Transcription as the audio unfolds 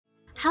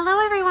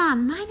Hello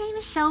everyone, my name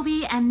is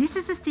Shelby and this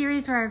is the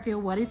series where I reveal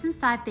what is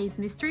inside these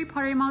mystery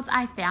pottery molds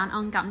I found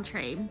on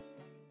Gumtree.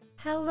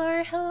 Hello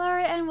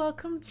and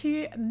welcome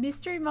to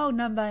mystery mold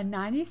number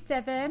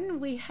 97.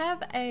 We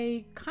have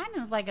a kind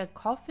of like a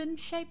coffin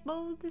shaped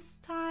mold this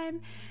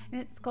time,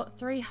 and it's got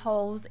 3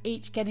 holes,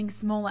 each getting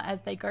smaller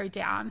as they go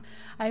down.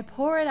 I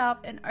pour it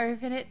up and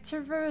open it to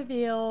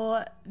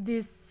reveal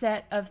this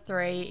set of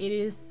 3. It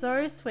is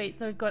so sweet.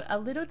 So we've got a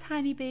little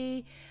tiny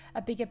bee,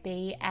 a bigger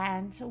bee,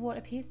 and what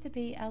appears to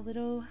be a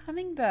little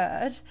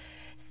hummingbird.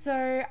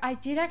 So I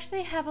did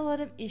actually have a lot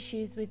of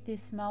issues with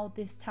this mold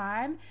this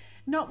time,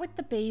 not with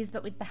the bees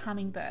but with the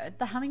hummingbird.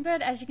 The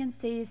hummingbird, as you can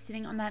see, is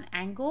sitting on that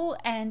angle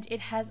and it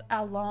has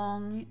a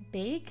long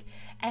beak,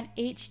 and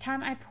each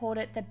time I poured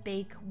it the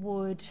beak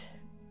would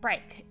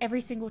break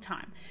every single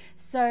time.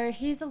 So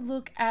here's a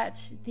look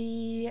at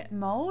the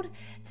mold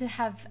to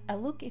have a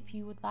look if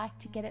you would like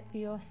to get it for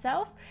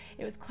yourself.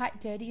 It was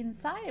quite dirty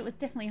inside. It was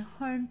definitely a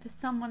home for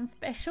someone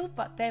special,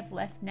 but they've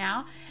left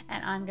now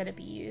and I'm going to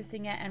be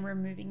using it and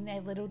removing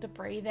their little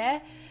debris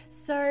there.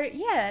 So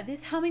yeah,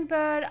 this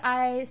hummingbird,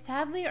 I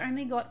sadly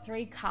only got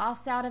 3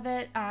 casts out of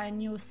it,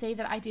 and you'll see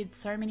that I did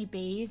so many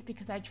bees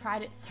because I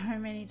tried it so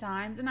many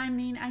times. And I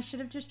mean, I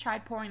should have just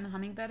tried pouring the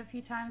hummingbird a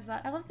few times,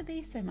 but I love the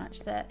bees so much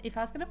that if I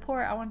was going to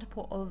pour it, I want to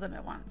pour all of them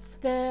at once.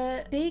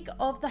 The beak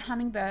of the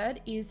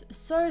hummingbird is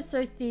so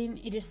thin.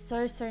 It is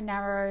so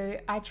narrow.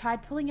 I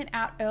tried pulling it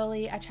out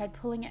early. I tried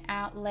pulling it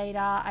out later.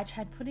 I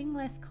tried putting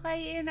less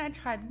clay in. I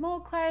tried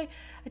more clay.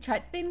 I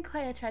tried thin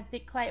clay. I tried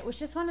thick clay. It was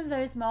just one of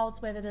those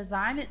molds where the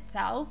design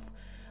itself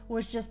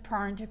was just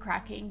prone to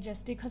cracking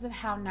just because of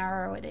how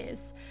narrow it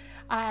is.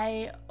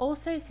 I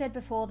also said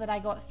before that I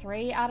got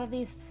 3 out of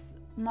this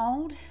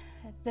mold.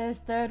 The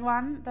third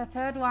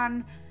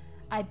one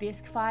I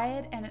bisque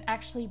fired and it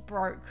actually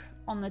broke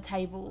on the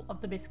table of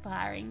the bisque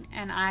firing,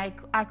 and I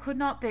could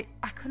not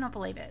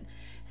believe it.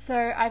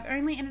 So I've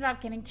only ended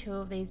up getting 2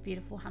 of these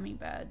beautiful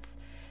hummingbirds.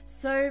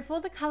 So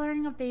for the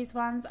coloring of these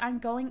ones, I'm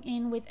going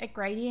in with a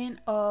gradient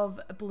of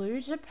blue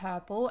to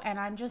purple, and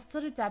I'm just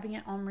sort of dabbing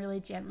it on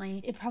really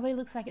gently. It probably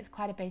looks like it's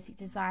quite a basic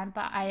design,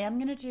 but I am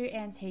going to do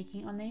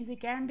antiquing on these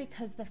again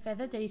because the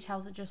feather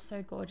details are just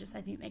so gorgeous.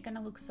 I think they're going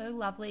to look so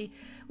lovely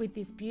with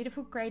this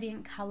beautiful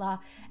gradient color,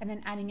 and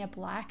then adding a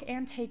black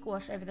antique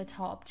wash over the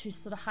top to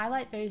sort of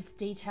highlight those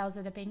details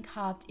that have been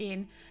carved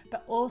in,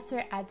 but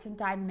also add some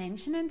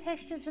dimension and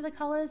texture to the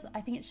colors.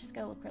 I think it's just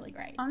going to look really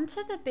great.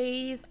 Onto the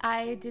bees,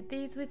 I did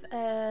these with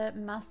a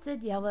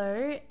mustard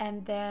yellow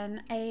and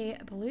then a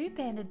blue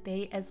banded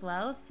bee as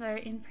well. So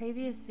in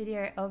previous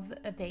video of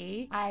a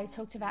bee, I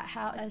talked about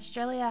how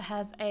Australia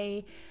has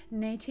a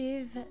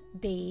native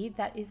bee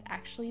that is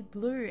actually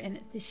blue, and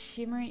it's this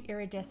shimmery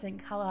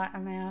iridescent color,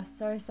 and they are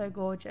so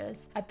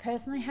gorgeous. I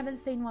personally haven't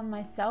seen one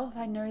myself.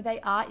 I know they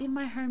are in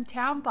my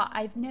hometown, but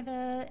I've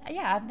never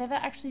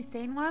actually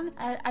seen one.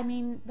 I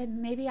mean,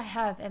 maybe I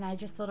have and I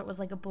just thought it was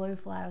like a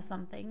blowfly or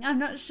something. I'm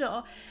not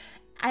sure.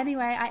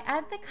 Anyway, I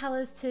add the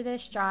colors to their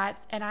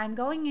stripes, and I'm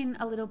going in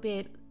a little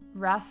bit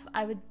rough,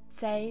 I would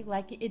say.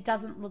 Like, it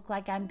doesn't look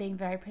like I'm being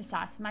very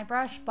precise with my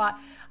brush, but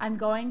I'm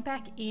going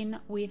back in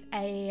with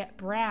a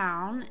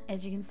brown,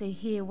 as you can see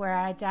here, where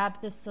I dab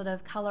this sort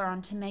of color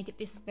on to make it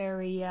this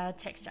furry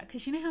texture,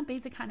 because you know how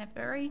bees are kind of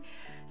furry.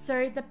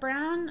 So the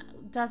brown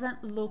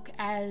doesn't look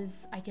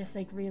as, I guess,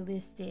 like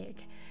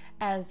realistic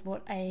as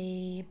what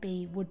a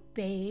bee would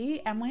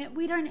be, and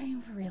we don't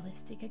aim for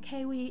realistic,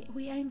 okay? We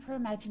aim for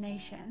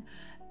imagination.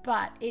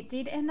 But it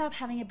did end up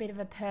having a bit of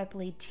a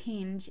purpley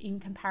tinge in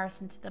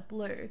comparison to the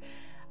blue.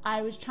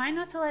 I was trying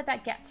not to let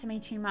that get to me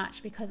too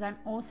much because I'm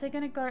also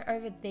going to go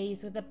over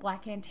these with a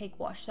black antique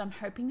wash. So I'm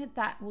hoping that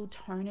that will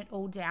tone it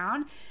all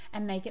down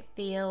and make it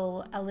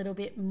feel a little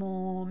bit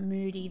more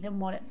moody than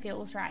what it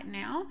feels right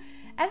now.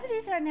 As it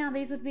is right now,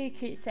 these would be a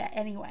cute set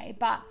anyway,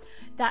 but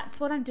that's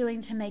what I'm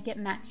doing to make it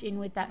match in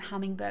with that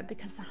hummingbird,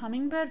 because the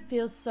hummingbird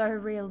feels so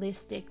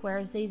realistic,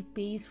 whereas these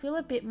bees feel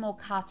a bit more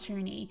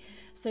cartoony.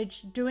 So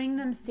doing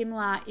them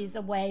similar is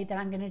a way that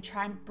I'm going to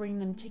try and bring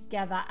them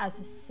together as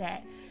a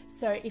set.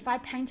 So if I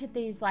painted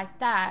these like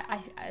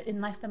that and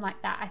left them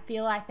like that, I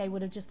feel like they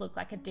would have just looked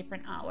like a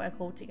different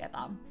artwork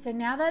altogether. So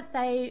now that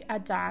they are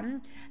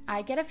done,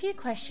 I get a few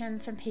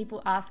questions from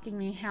people asking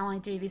me how I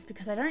do this,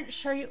 because I don't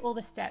show you all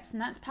the steps,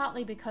 and that's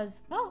partly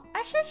because, well,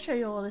 I should show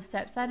you all the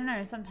steps. I don't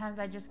know, sometimes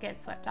I just get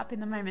swept up in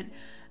the moment.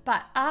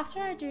 But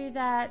after I do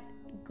that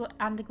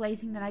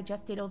underglazing that I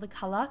just did all the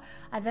color,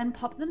 I then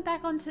pop them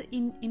back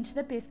into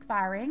the bisque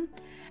firing,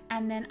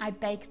 and then I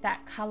bake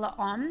that color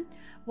on.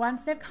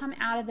 Once they've come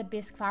out of the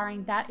bisque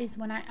firing, that is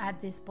when I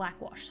add this black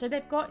wash. So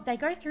they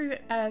go through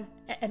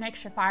an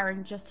extra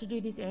firing just to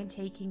do this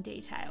antiquing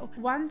detail.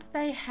 Once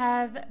they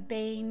have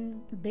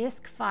been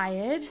bisque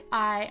fired,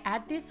 I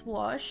add this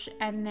wash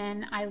and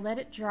then I let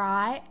it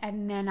dry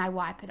and then I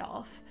wipe it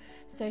off.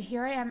 So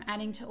here I am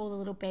adding to all the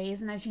little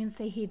bees, and as you can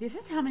see here, this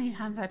is how many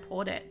times I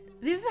poured it.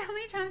 This is how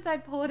many times I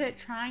poured it,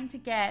 trying to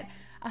get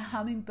a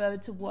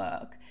hummingbird to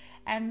work.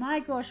 And my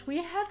gosh, we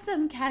had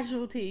some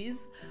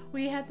casualties.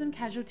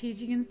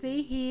 You can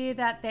see here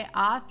that there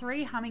are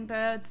 3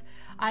 hummingbirds.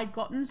 I'd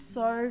gotten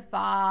so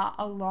far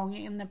along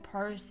in the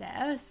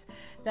process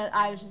that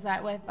I was just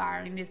like, we're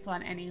firing this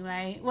one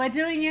anyway. We're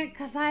doing it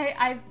because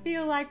I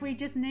feel like we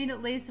just need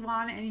at least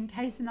one, and in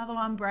case another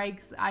one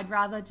breaks, I'd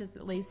rather just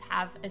at least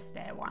have a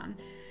spare one.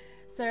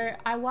 So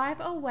I wipe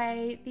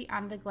away the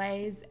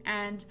underglaze,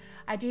 and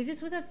I do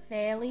this with a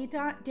fairly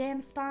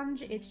damp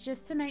sponge. It's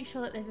just to make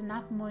sure that there's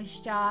enough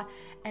moisture,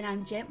 and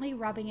I'm gently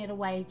rubbing it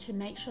away to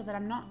make sure that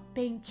I'm not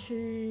being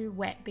too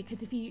wet,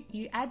 because if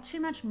you add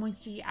too much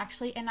moisture, you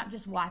actually end up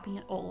just wiping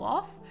it all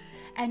off,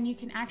 and you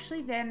can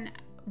actually then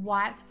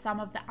wipe some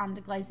of the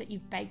underglaze that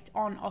you've baked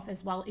on off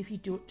as well if you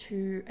do it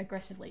too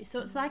aggressively. So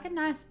it's like a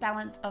nice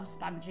balance of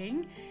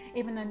sponging,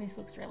 even though this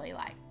looks really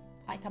like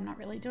I'm not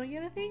really doing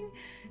anything.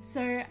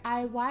 So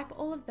I wipe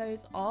all of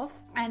those off,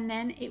 and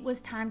then it was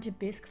time to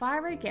bisque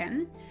fire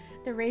again.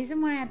 The reason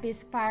why I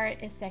bisque fire it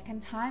a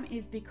second time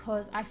is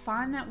because I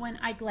find that when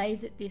I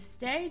glaze at this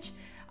stage,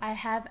 I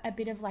have a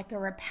bit of like a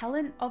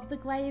repellent of the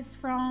glaze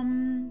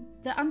from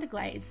the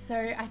underglaze. So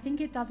I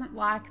think it doesn't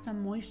like the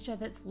moisture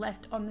that's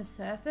left on the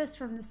surface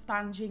from the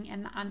sponging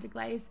and the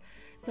underglaze.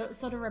 So it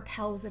sort of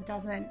repels, it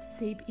doesn't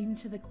seep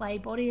into the clay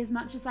body as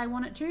much as I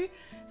want it to.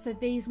 So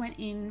these went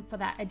in for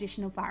that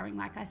additional firing,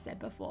 like I said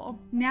before.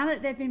 Now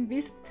that they've been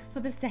bisqued for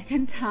the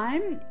second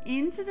time,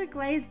 into the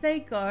glaze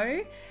they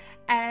go.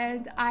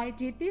 And I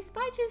did this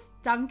by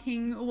just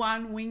dunking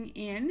one wing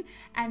in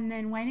and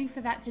then waiting for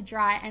that to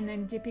dry, and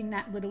then dipping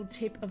that little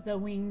tip of the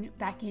wing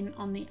back in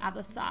on the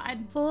other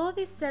side. For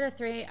this set of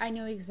 3, I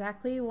knew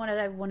exactly what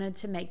I wanted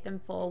to make them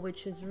for,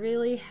 which was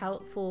really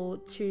helpful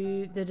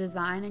to the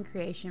design and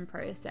creation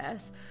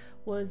process.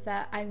 Was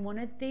that I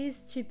wanted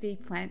these to be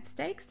plant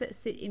stakes that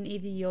sit in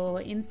either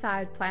your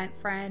inside plant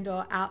friend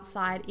or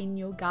outside in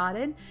your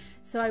garden.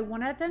 So I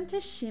wanted them to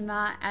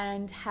shimmer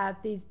and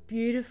have these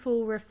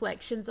beautiful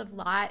reflections of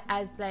light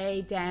as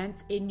they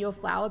dance in your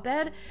flower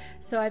bed.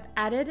 So I've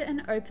added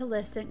an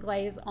opalescent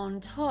glaze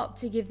on top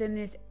to give them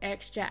this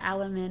extra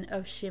element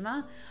of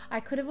shimmer.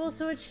 I could have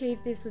also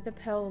achieved this with a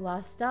pearl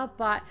luster,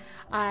 but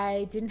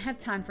I didn't have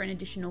time for an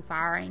additional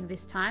firing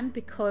this time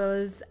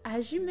because,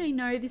 as you may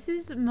know, this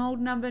is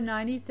mold number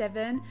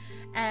 97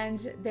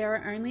 and there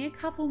are only a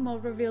couple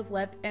mold reveals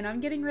left, and I'm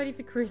getting ready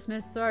for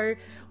Christmas, so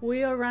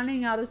we are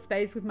running out of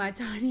space with my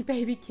tiny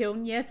baby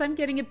kiln. Yes, I'm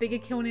getting a bigger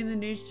kiln in the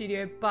new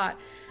studio, but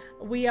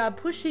we are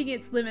pushing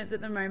its limits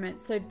at the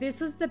moment. So this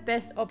was the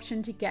best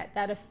option to get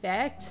that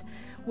effect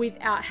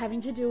without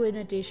having to do an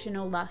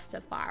additional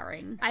luster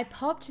firing. I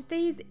popped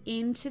these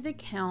into the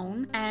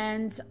kiln,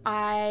 and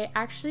I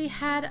actually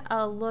had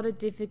a lot of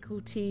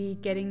difficulty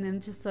getting them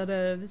to sort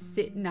of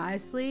sit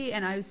nicely,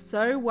 and I was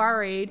so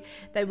worried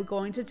they were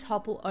going to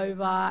topple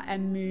over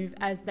and move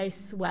as they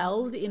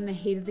swelled in the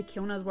heat of the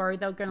kiln. I was worried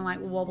they were going to like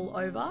wobble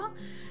over.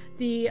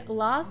 The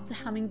last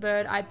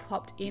hummingbird I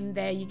popped in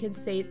there, you can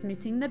see it's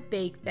missing the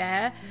beak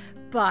there,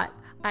 but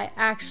I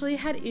actually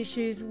had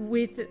issues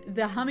with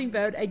the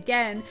hummingbird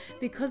again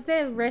because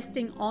they're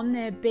resting on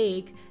their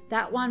beak.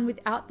 That one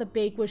without the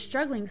beak was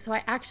struggling, so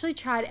I actually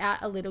tried out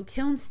a little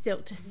kiln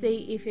stilt to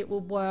see if it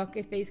would work,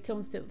 if these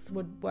kiln stilts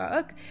would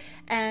work,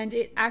 and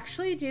it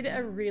actually did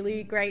a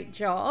really great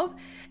job.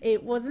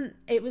 It was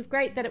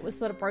great that it was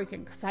sort of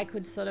broken because I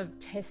could sort of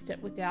test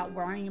it without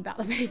worrying about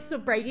the base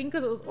of breaking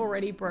because it was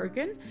already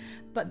broken,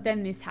 but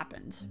then this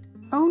happened.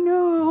 Oh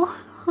no!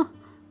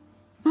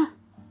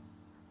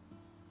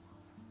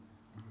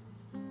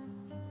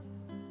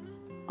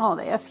 Oh,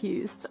 they are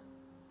fused.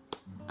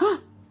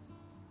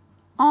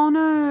 Oh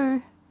no.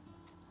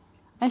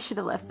 I should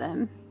have left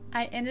them.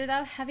 I ended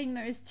up having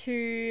those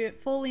two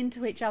fall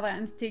into each other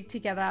and stick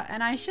together,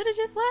 and I should have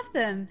just left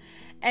them.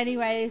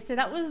 Anyway, so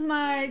that was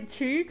my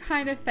 2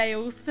 kind of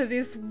fails for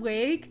this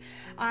week.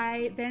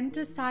 I then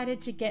decided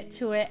to get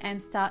to it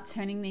and start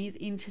turning these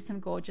into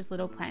some gorgeous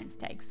little plant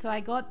stakes. So I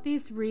got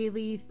this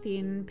really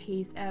thin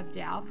piece of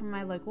dowel from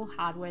my local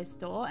hardware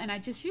store, and I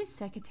just used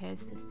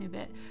secateurs to snip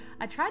it.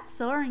 I tried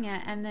sawing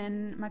it, and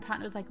then my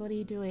partner was like, "What are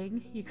you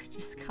doing? You could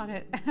just cut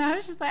it." And I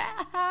was just like,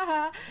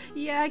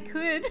 yeah, I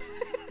could.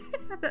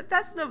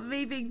 That's not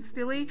me being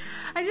silly.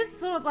 I just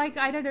thought, like,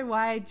 I don't know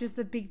why just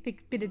a big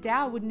thick bit of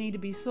dowel would need to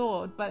be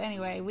sawed. But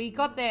anyway, we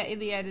got there in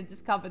the end and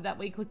discovered that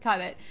we could cut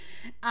it.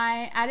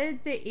 I added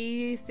the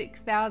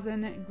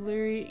EU6000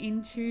 glue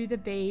into the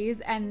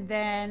bees and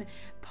then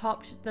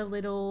popped the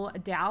little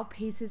dowel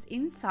pieces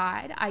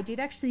inside. I did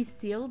actually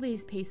seal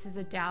these pieces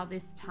of dowel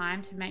this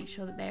time to make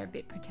sure that they're a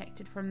bit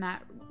protected from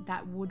that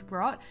wood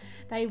rot.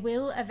 They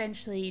will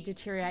eventually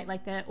deteriorate,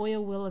 like the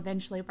oil will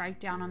eventually break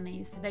down on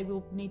these, so they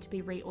will need to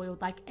be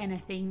re-oiled. Like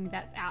anything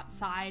that's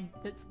outside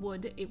that's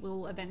wood, it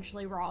will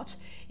eventually rot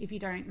if you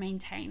don't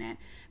maintain it.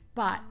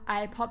 But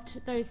I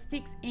popped those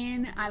sticks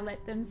in, I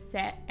let them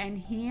set, and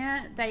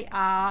here they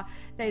are.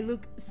 They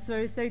look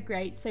so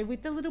great. So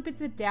with the little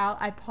bits of dowel,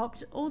 I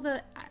popped all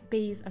the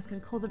bees, I was going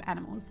to call them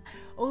animals,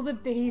 all the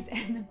bees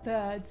and the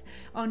birds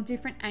on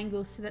different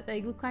angles so that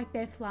they look like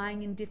they're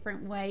flying in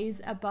different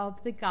ways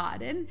above the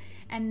garden.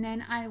 And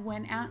then I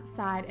went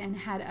outside and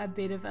had a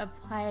bit of a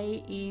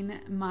play in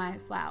my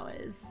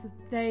flowers.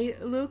 They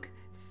look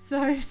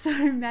so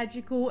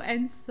magical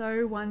and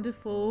so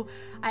wonderful.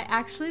 I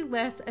actually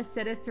left a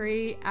set of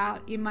 3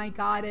 out in my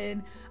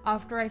garden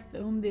after I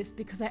filmed this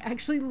because I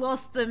actually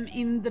lost them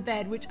in the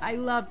bed, which I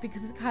love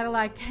because it's kind of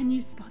like, can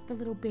you spot the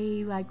little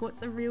bee? Like,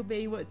 what's a real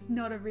bee, what's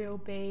not a real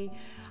bee?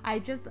 I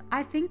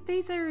think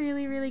these are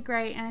really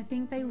great, and I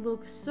think they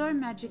look so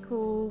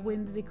magical,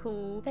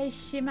 whimsical. They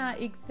shimmer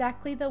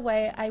exactly the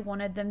way I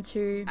wanted them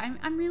to.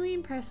 I'm really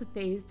impressed with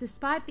these.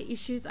 Despite the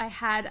issues I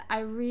had, I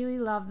really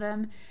love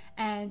them,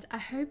 and I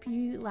hope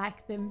you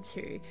like them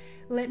too.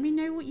 Let me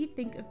know what you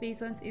think of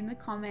these ones in the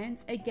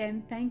comments.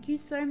 Again, thank you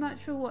so much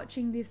for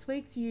watching this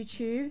week's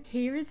YouTube.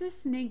 Here is a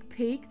sneak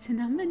peek to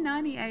number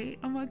 98.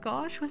 Oh my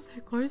gosh, we're so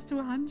close to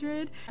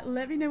 100.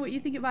 Let me know what you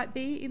think it might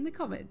be in the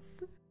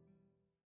comments.